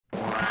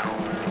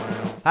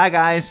Hi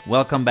guys,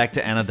 welcome back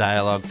to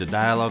Dialogue, the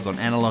dialogue on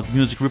analog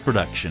music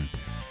reproduction.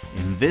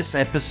 In this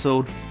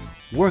episode,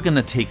 we're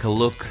gonna take a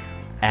look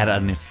at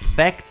an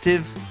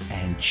effective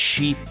and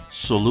cheap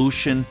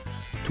solution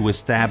to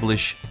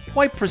establish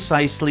quite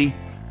precisely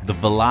the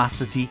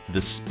velocity,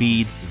 the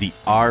speed, the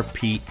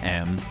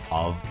RPM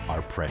of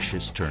our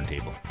precious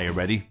turntable. Are you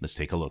ready? Let's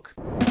take a look.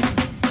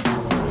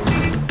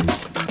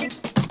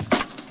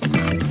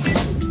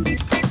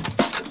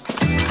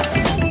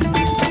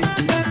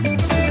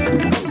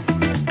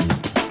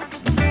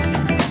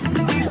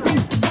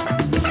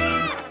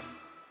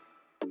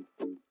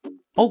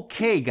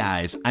 Okay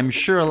guys, I'm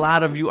sure a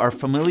lot of you are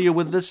familiar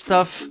with this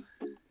stuff.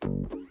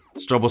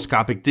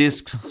 Stroboscopic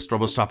discs,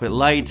 stroboscopic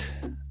light,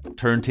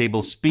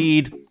 turntable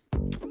speed.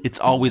 It's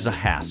always a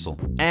hassle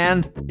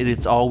and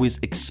it's always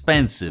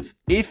expensive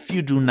if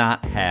you do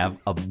not have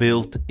a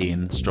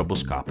built-in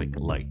stroboscopic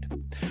light.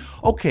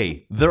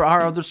 Okay, there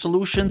are other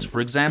solutions.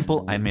 For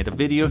example, I made a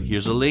video,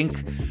 here's a link,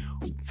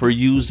 for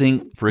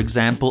using, for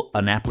example,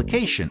 an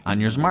application on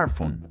your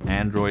smartphone,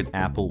 Android,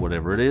 Apple,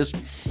 whatever it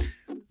is.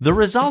 The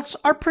results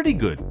are pretty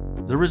good.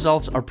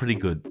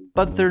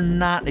 But they're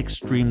not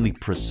extremely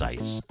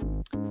precise.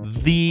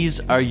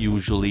 These are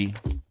usually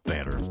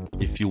better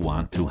if you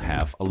want to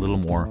have a little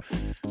more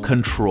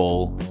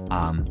control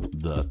on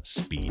the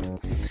speed.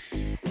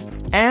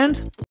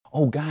 And,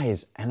 oh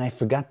guys, and I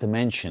forgot to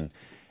mention,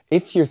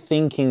 if you're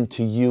thinking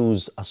to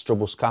use a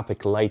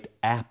stroboscopic light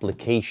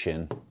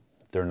application,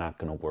 they're not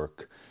gonna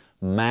work.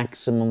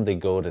 Maximum they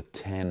go to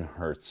 10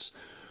 Hertz.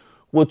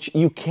 Which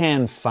you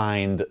can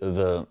find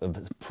the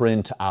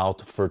print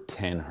out for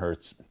 10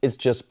 Hertz. It's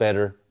just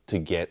better to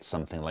get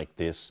something like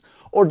this,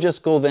 or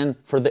just go then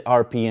for the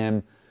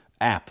RPM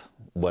app.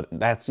 But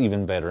that's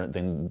even better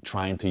than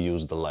trying to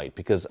use the light,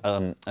 because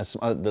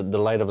the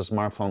light of a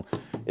smartphone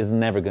is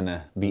never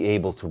gonna be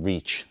able to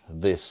reach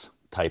this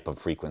type of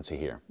frequency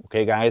here.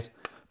 Okay guys,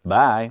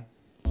 bye.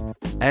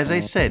 As I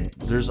said,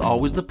 there's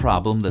always the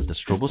problem that the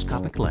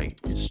stroboscopic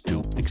light is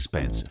too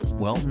expensive.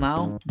 Well,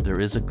 now there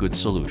is a good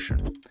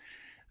solution.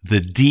 The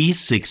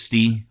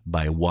D60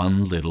 by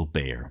One Little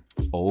Bear.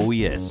 Oh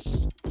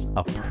yes,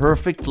 a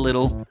perfect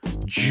little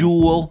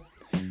jewel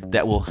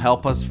that will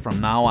help us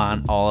from now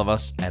on, all of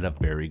us, at a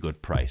very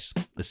good price.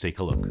 Let's take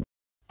a look.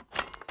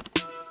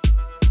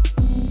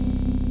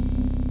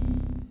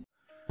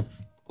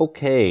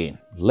 Okay,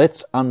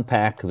 let's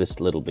unpack this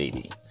little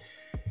baby.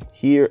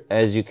 Here,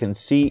 as you can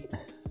see,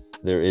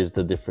 there is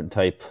the different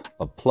type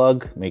of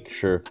plug. Make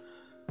sure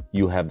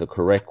you have the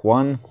correct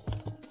one.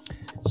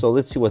 So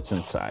let's see what's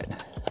inside.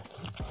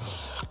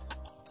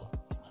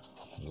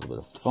 Bit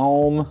of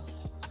foam.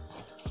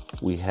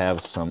 We have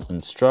some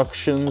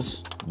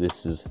instructions.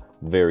 This is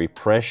very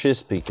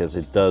precious because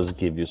it does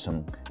give you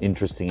some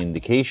interesting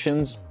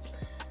indications.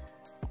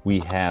 We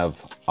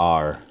have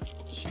our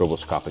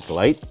stroboscopic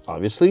light,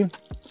 obviously.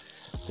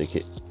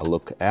 Take a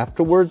look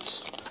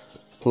afterwards.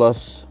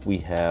 Plus we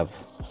have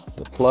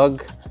the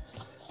plug.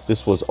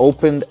 This was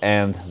opened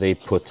and they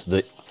put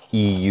the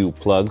EU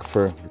plug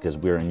for, because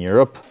we're in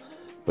Europe,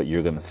 but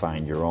you're gonna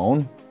find your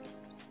own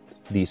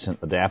decent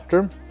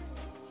adapter.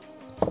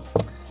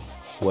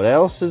 What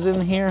else is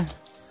in here?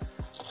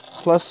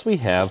 Plus we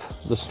have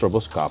the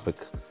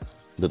stroboscopic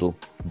little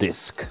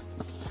disc.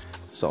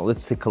 So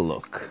let's take a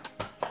look.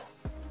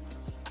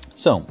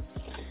 So,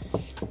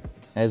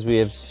 as we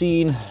have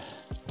seen,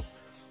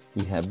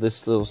 we have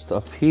this little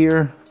stuff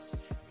here.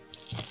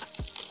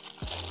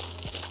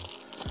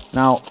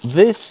 Now,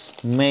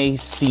 this may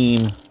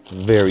seem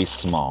very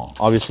small.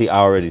 Obviously, I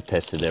already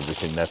tested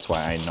everything. That's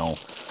why I know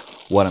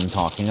what I'm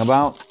talking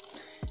about.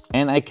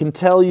 And I can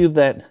tell you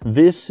that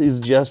this is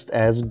just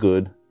as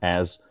good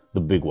as the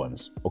big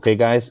ones. Okay,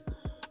 guys?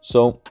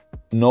 So,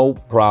 no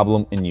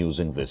problem in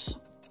using this.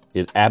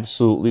 It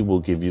absolutely will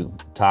give you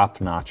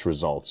top-notch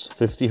results.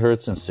 50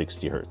 Hertz and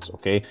 60 Hertz,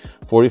 okay?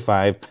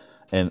 45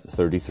 and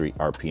 33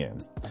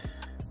 RPM.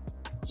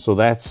 So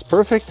that's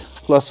perfect.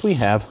 Plus we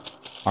have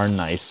our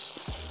nice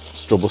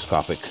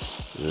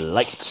stroboscopic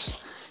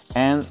lights.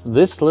 And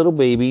this little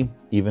baby,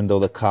 even though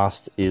the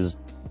cost is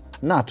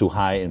not too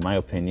high in my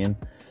opinion,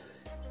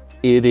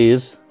 it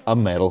is a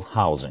metal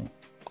housing.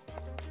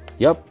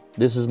 Yep,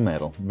 this is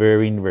metal.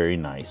 Very, very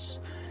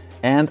nice.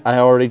 And I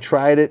already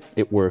tried it.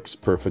 It works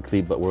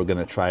perfectly, but we're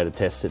gonna try to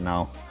test it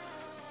now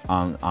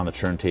on a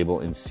turntable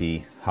and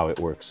see how it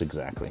works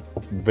exactly.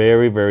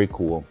 Very, very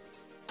cool.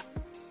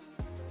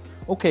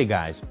 Okay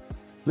guys,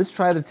 let's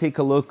try to take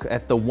a look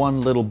at the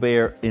One Little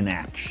Bear in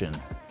action.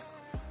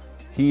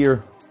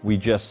 Here we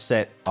just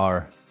set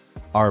our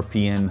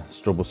RPM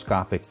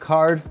stroboscopic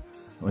card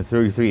with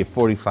 33 at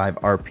 45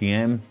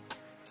 RPM.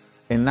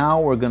 And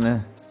now we're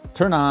gonna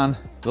turn on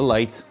the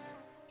light.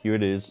 Here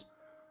it is,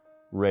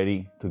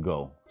 ready to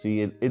go.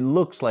 See, it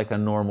looks like a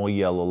normal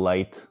yellow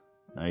light.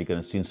 Now you're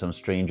gonna see some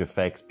strange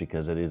effects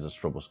because it is a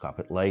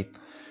stroboscopic light.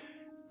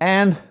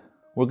 And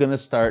we're gonna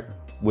start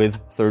with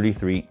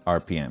 33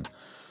 RPM.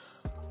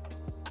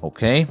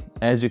 Okay,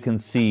 as you can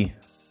see,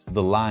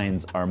 the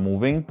lines are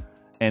moving.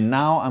 And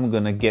now I'm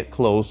gonna get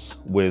close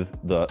with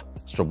the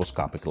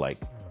stroboscopic light.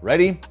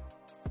 Ready?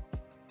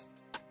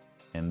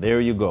 And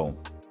there you go.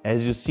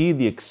 As you see,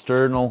 the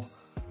external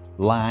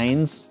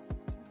lines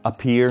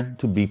appear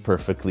to be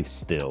perfectly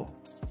still,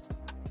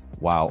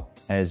 while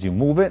as you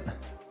move it,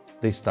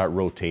 they start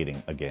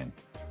rotating again.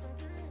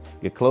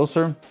 Get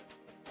closer,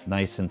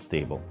 nice and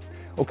stable.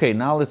 Okay,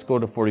 now let's go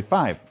to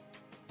 45.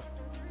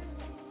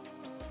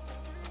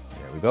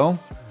 There we go.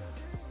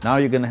 Now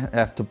you're gonna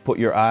have to put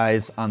your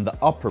eyes on the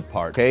upper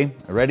part, okay?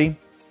 Ready?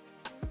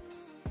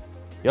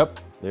 Yep,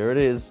 there it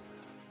is.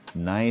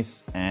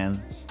 Nice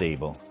and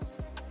stable.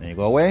 Then you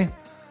go away,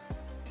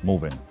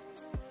 moving.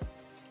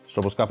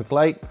 Stroboscopic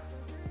light,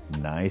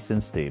 nice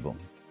and stable.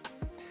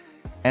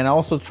 And I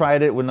also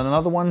tried it with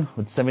another one,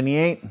 with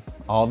 78,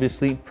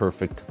 obviously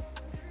perfect.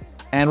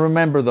 And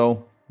remember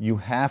though, you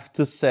have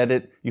to set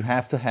it, you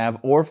have to have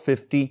or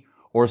 50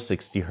 or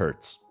 60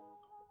 hertz.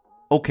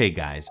 Okay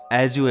guys,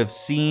 as you have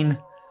seen,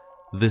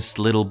 this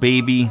little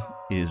baby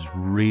is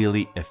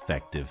really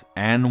effective,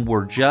 and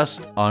we're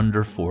just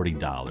under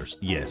 $40.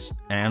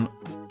 Yes, and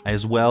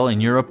as well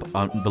in Europe,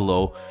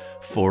 below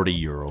 40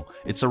 euro.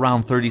 It's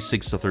around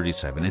 36 to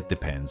 37, it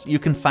depends. You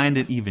can find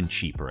it even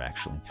cheaper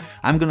actually.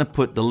 I'm gonna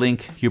put the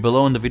link here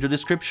below in the video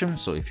description,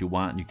 so if you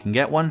want, you can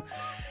get one.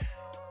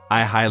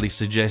 I highly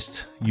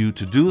suggest you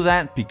to do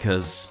that,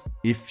 because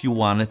if you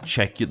want to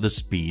check the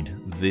speed,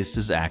 this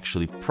is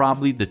actually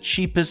probably the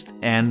cheapest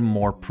and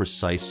more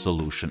precise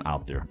solution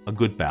out there. A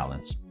good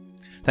balance.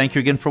 Thank you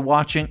again for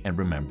watching, and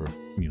remember,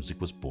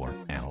 music was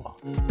born analog.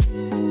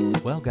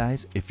 Well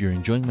guys, if you're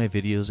enjoying my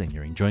videos and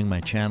you're enjoying my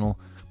channel,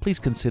 please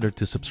consider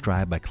to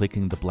subscribe by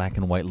clicking the black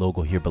and white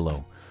logo here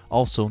below.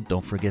 Also,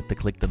 don't forget to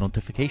click the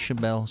notification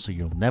bell so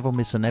you'll never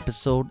miss an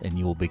episode and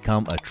you will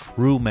become a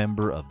true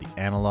member of the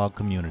analog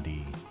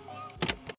community.